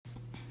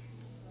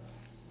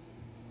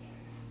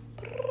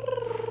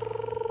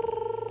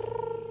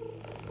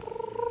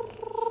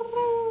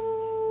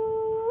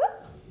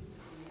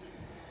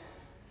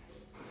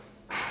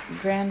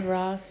Grand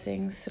Ra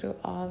sings through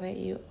all that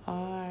you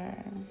are.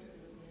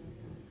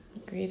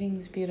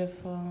 Greetings,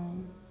 beautiful.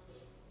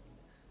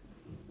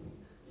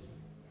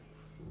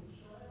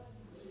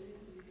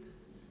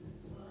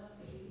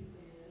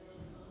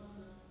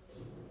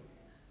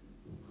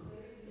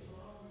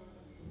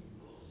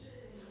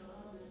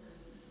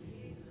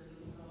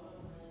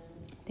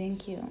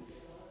 Thank you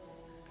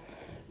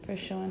for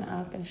showing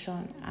up and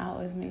showing out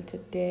with me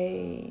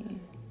today.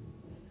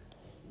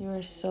 You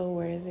are so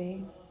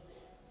worthy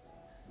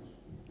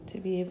to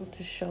be able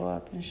to show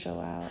up and show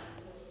out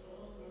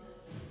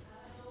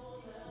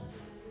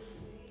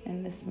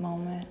in this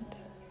moment,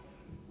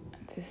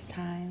 at this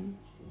time,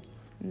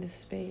 in this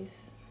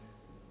space.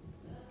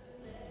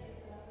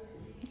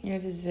 You're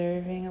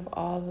deserving of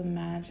all the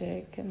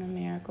magic and the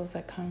miracles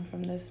that come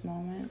from this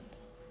moment.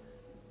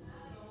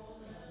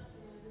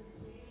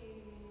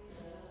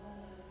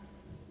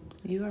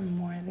 You are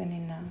more than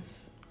enough.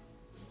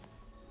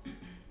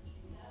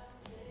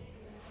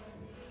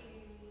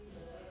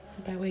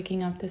 By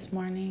waking up this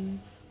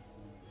morning,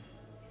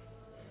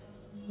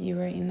 you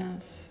are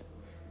enough.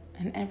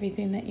 And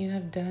everything that you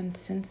have done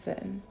since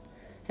then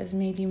has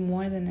made you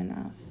more than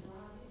enough.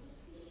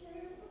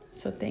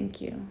 So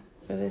thank you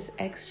for this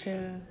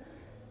extra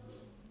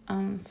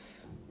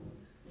oomph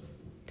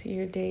to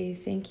your day.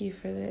 Thank you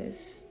for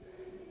this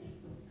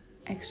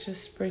extra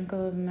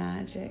sprinkle of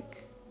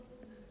magic.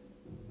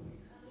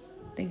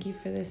 Thank you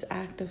for this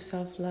act of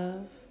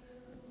self-love.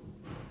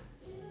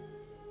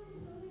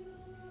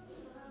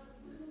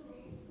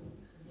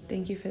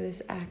 Thank you for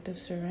this act of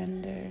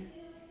surrender.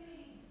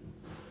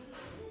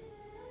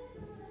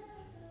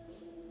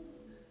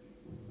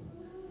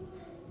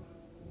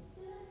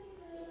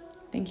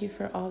 Thank you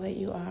for all that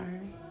you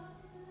are.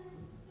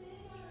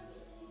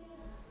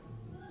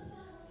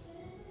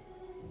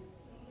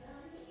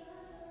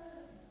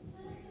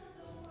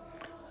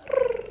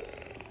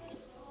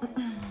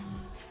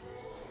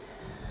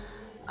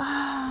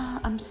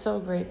 I'm so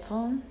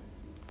grateful.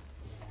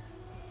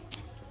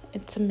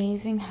 It's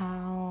amazing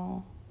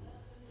how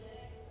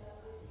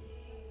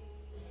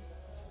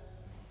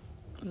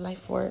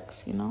life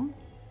works, you know?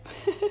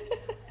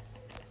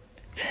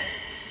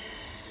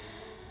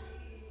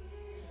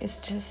 It's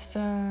just,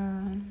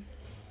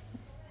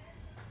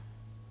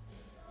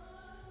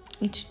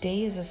 each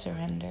day is a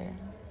surrender.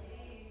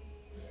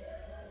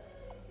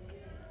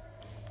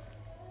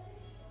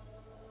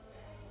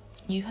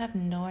 You have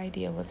no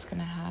idea what's going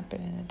to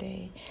happen in a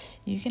day.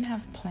 You can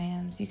have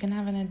plans, you can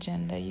have an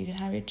agenda, you can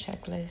have your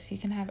checklist, you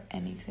can have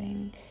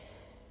anything.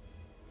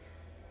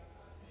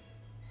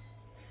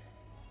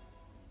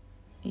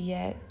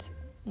 Yet,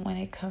 when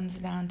it comes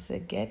down to the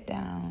get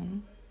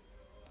down,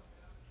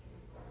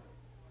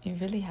 you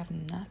really have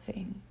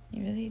nothing.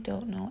 You really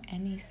don't know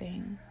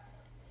anything.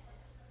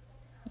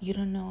 You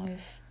don't know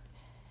if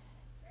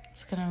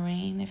it's going to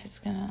rain, if it's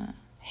going to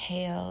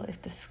hail,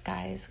 if the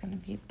sky is going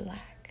to be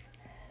black.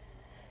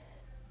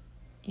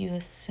 You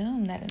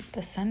assume that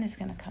the sun is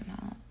going to come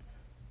out.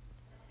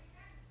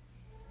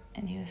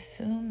 And you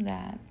assume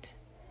that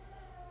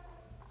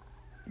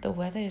the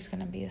weather is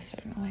going to be a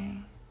certain way.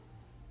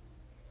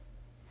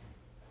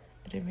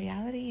 But in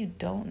reality, you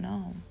don't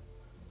know.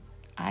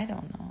 I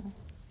don't know.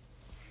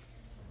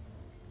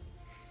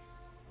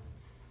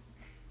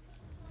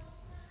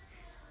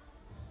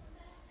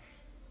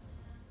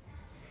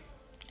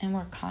 And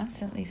we're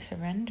constantly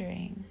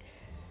surrendering.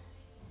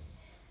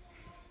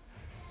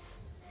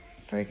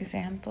 For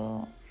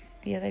example,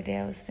 the other day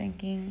I was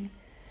thinking,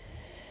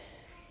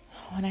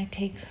 when I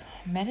take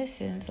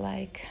medicines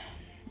like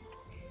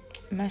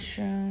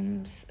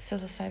mushrooms,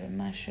 psilocybin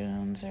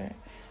mushrooms, or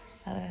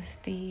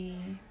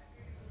LSD,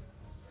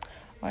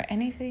 or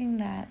anything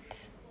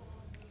that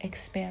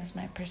expands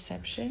my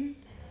perception,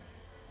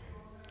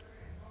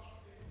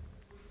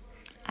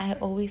 I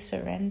always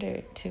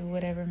surrender to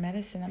whatever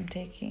medicine I'm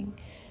taking,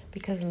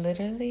 because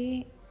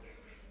literally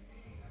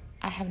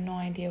I have no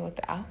idea what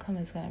the outcome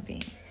is going to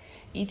be.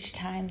 Each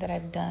time that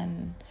I've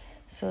done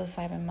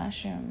psilocybin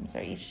mushrooms,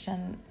 or each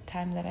time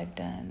that I've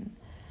done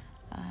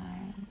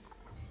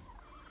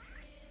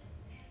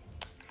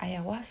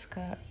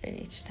ayahuasca, or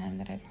each time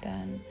that I've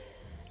done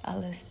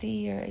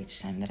LSD, or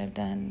each time that I've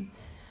done,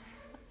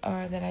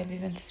 or that I've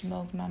even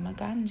smoked mama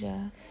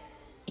ganja,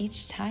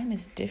 each time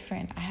is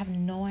different. I have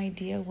no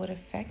idea what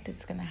effect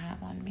it's going to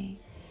have on me.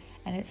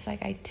 And it's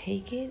like I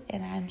take it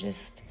and I'm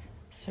just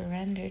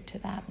surrendered to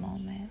that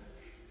moment.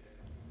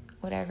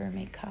 Whatever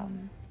may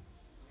come.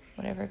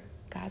 Whatever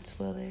God's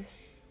will is.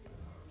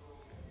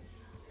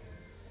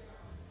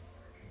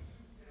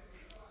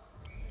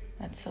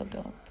 That's so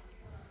dope.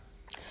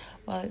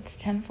 Well, it's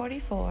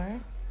 10:44.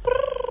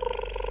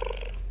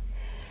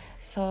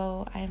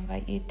 So I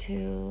invite you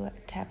to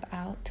tap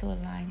out to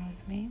align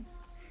with me.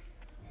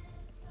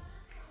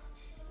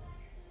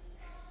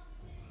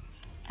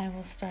 I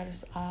will start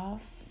us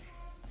off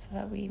so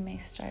that we may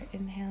start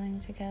inhaling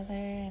together,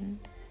 and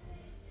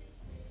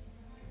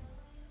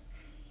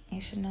you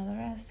should know the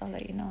rest. I'll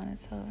let you know when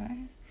it's over.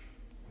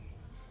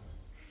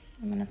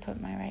 I'm going to put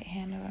my right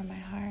hand over my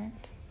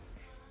heart,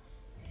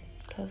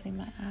 closing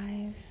my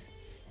eyes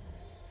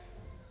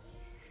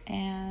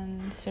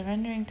and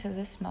surrendering to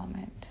this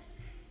moment.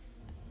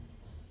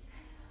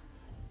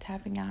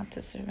 Tapping out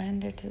to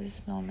surrender to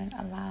this moment,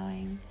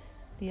 allowing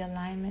the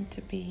alignment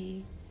to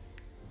be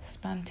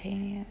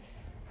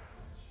spontaneous,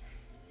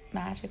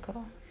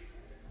 magical,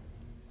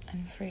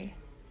 and free.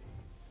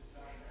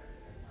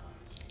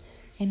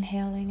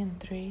 Inhaling in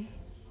 3,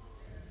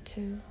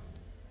 2,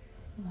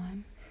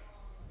 1.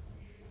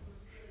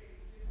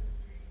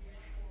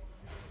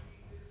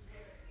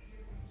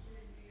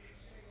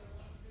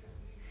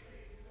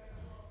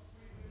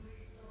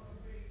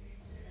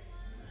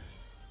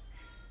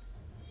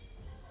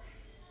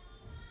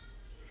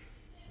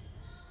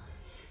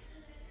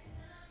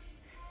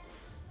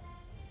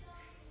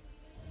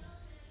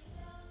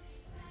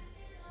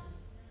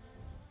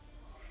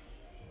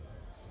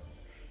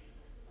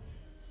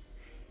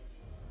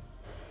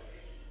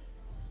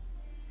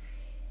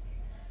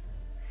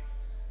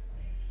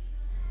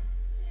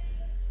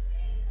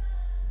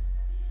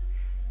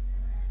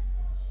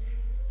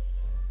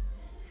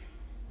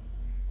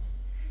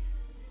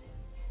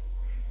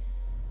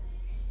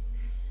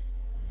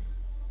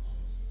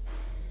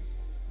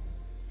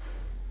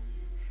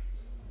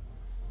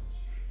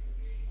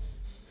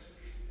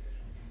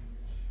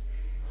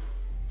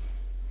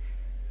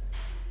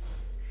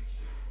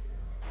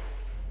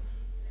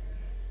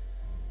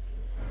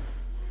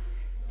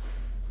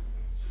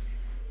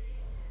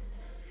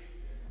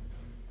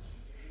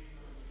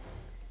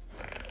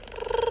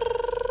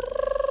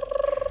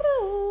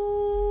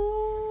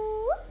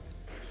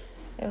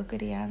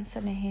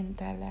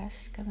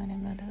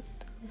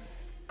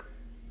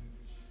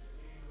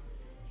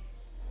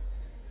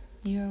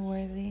 You are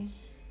worthy,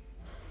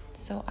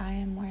 so I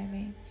am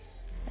worthy.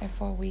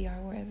 Therefore, we are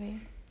worthy.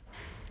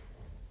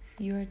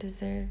 You are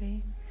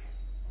deserving,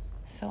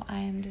 so I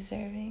am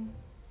deserving.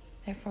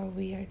 Therefore,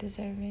 we are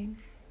deserving.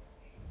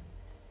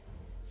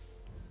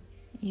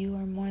 You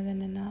are more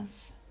than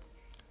enough,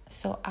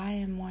 so I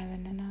am more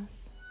than enough.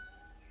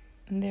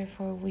 And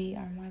therefore, we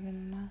are more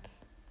than enough.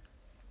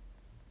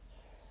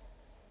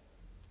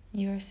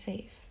 You are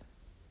safe,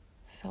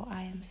 so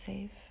I am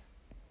safe.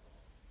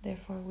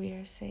 Therefore, we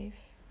are safe.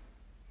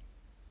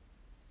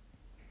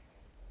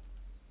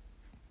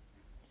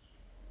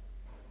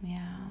 Yeah,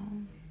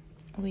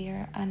 we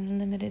are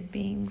unlimited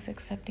beings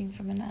accepting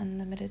from an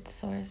unlimited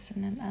source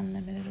in an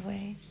unlimited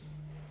way.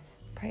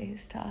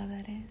 Praise to all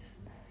that is.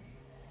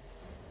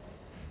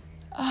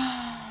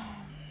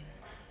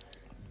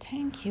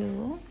 Thank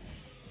you.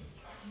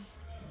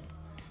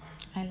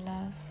 I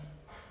love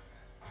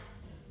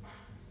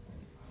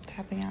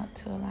tapping out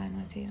to align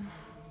with you.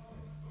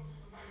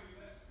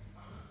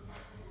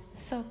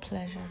 So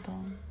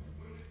pleasurable.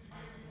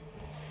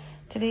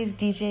 Today's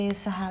DJ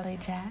is Sahale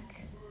Jack.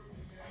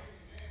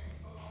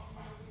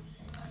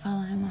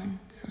 Follow him on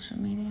social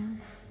media.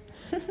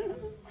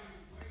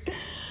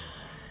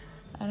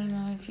 I don't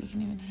know if you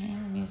can even hear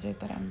the music,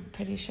 but I'm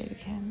pretty sure you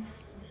can.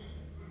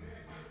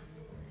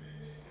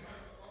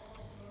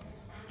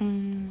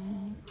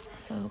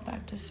 So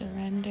back to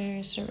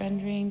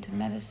surrendering to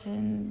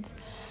medicines.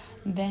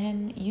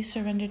 Then you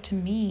surrender to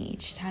me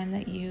each time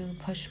that you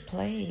push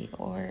play,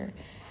 or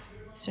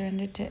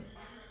surrender to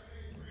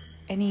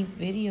any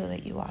video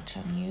that you watch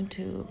on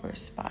YouTube or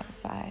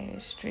Spotify or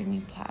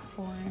streaming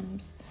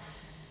platforms,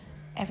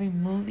 every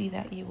movie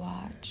that you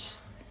watch,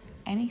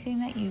 anything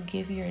that you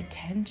give your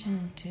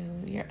attention to,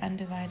 your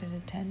undivided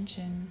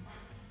attention,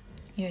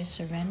 you're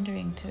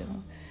surrendering to.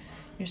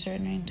 You're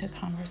surrendering to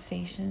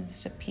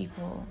conversations, to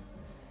people,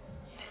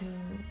 to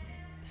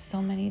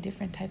so many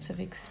different types of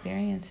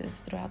experiences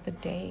throughout the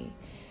day.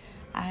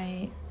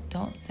 I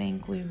don't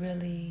think we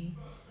really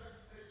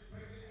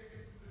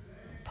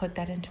put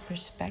that into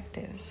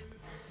perspective,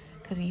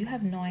 because you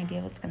have no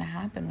idea what's going to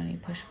happen when you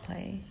push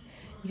play.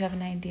 You have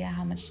an idea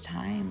how much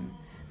time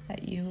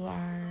that you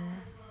are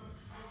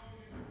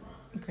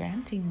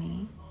granting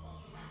me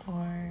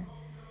or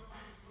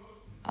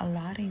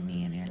allotting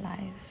me in your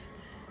life.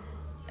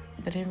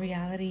 But in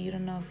reality, you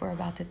don't know if we're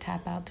about to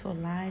tap out to a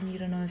line. You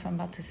don't know if I'm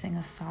about to sing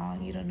a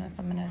song. You don't know if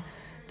I'm going to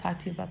talk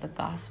to you about the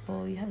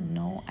gospel. You have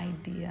no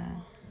idea.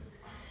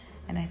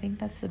 And I think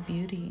that's the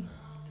beauty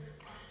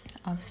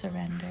of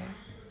surrender.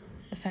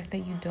 The fact that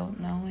you don't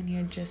know and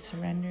you're just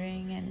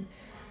surrendering and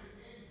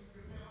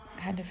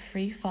kind of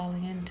free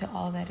falling into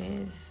all that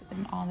is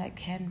and all that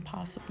can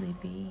possibly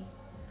be.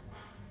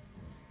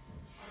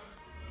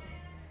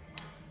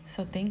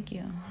 So thank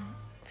you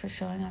for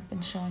showing up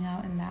and showing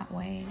out in that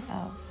way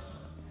of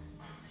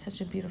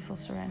such a beautiful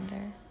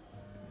surrender.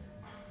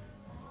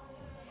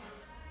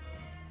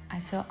 I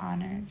feel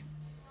honored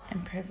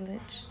and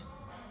privileged,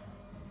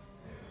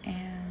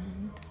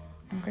 and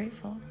I'm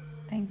grateful.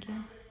 Thank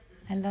you.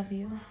 I love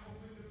you.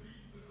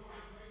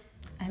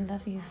 I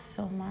love you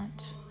so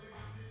much.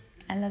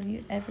 I love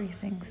you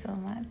everything so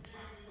much.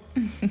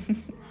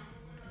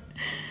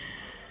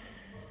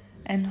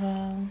 And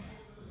well,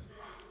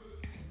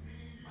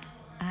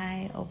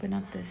 I open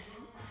up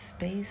this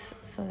space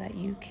so that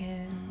you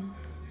can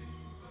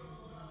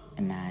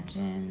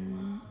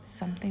Imagine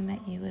something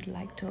that you would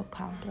like to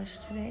accomplish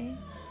today.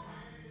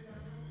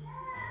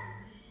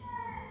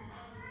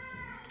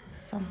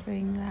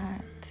 Something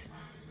that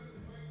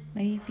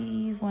maybe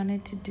you've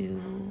wanted to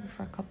do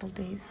for a couple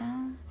days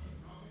now.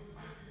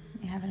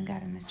 You haven't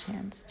gotten a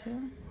chance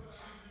to.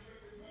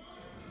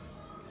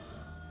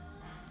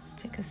 Just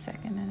take a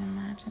second and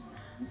imagine that.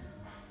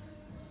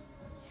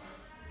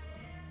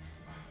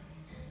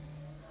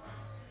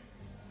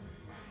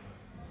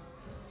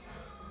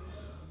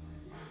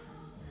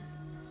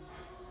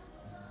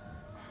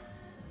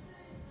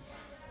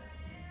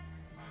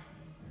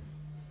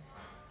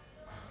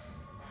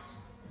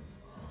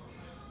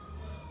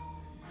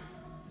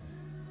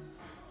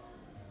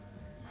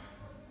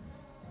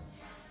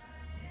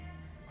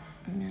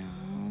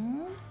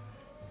 Now,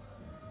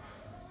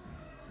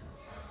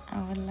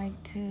 I would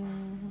like to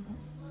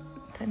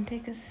then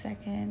take a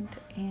second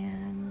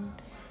and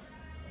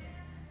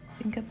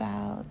think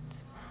about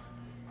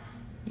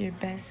your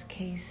best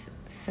case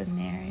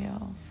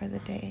scenario for the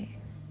day.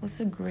 What's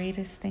the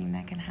greatest thing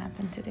that can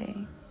happen today?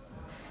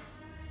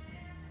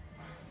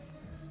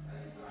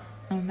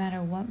 No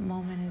matter what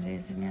moment it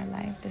is in your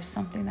life, there's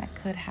something that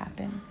could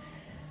happen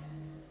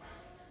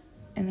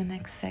in the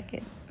next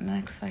second, the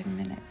next 5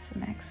 minutes, the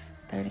next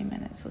 30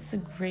 minutes. What's the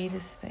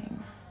greatest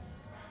thing?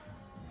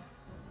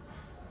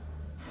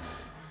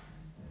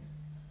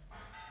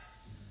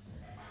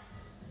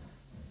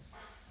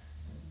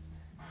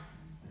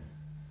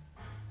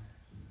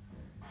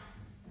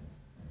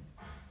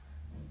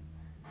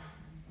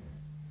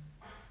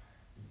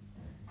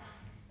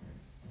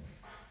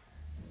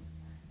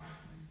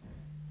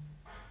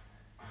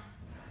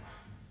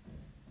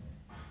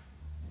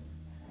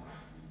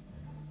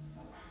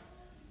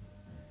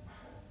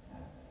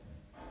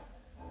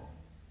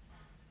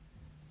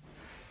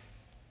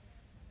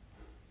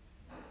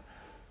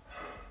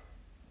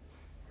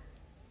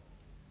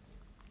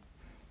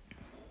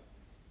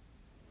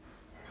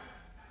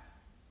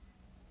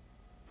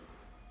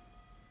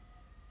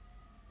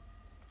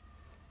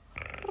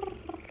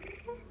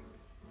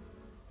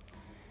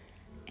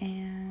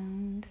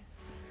 And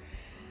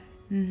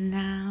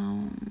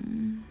now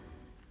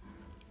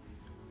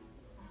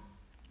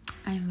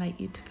I invite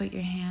you to put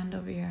your hand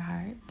over your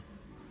heart,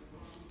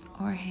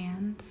 or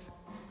hands,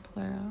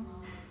 plural.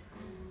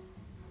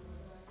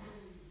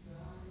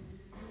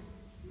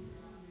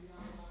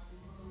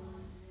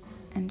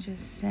 And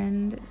just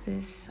send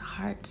this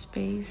heart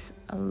space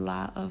a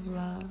lot of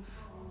love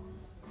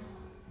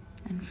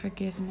and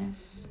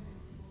forgiveness.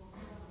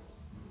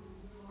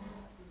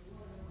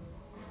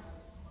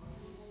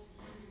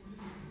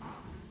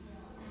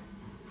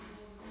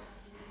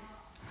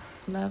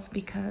 Love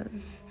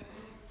because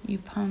you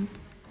pump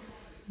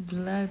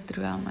blood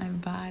throughout my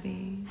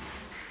body.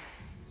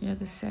 You're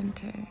the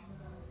center.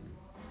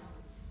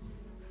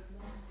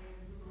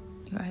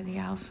 You are the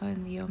Alpha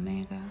and the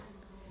Omega.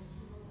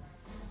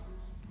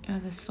 You're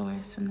the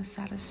source and the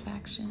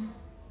satisfaction.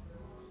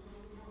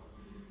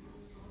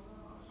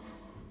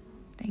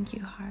 Thank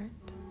you,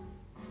 heart.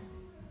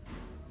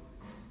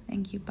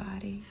 Thank you,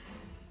 body.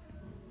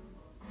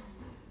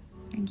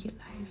 Thank you,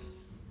 life.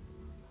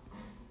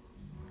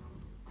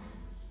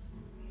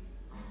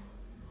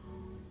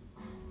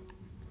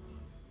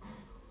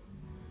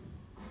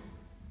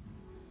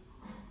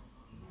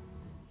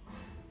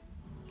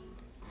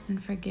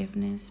 And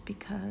forgiveness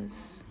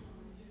because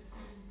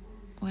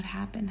what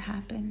happened,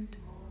 happened.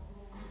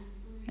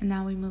 And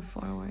now we move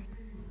forward.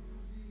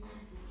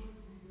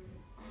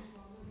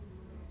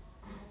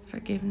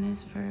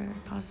 Forgiveness for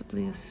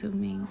possibly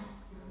assuming.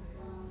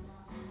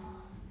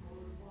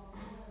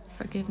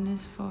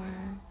 Forgiveness for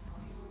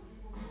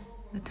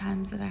the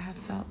times that I have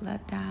felt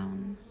let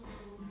down.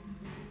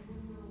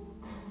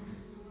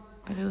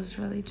 But it was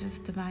really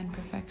just divine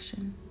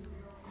perfection.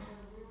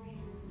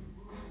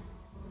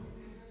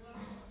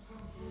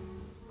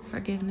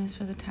 Forgiveness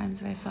for the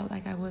times that I felt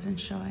like I wasn't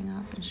showing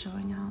up and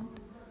showing out.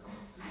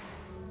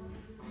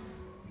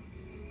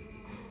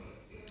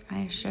 I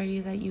assure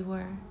you that you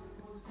were.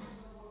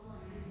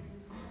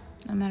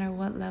 No matter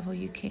what level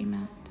you came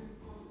at.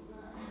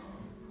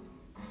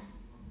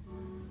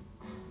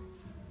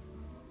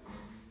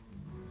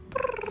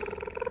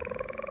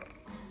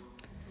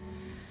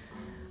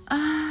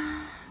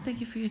 Thank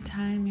you for your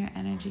time, your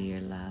energy,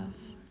 your love.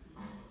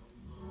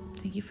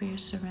 Thank you for your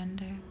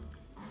surrender,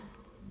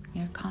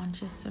 your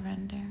conscious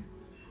surrender.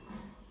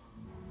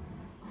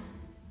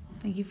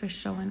 Thank you for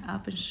showing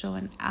up and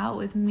showing out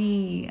with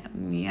me.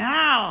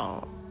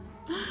 Meow.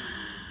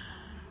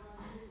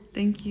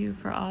 Thank you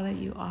for all that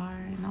you are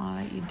and all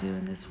that you do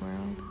in this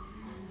world.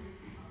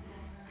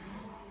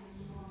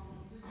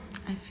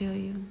 I feel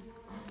you.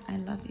 I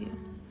love you.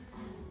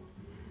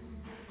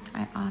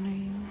 I honor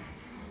you.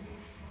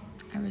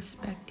 I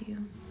respect you.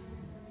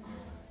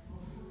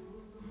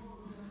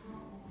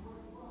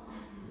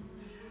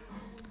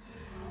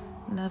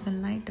 Love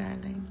and light,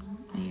 darling.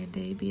 May your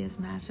day be as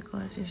magical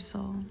as your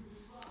soul.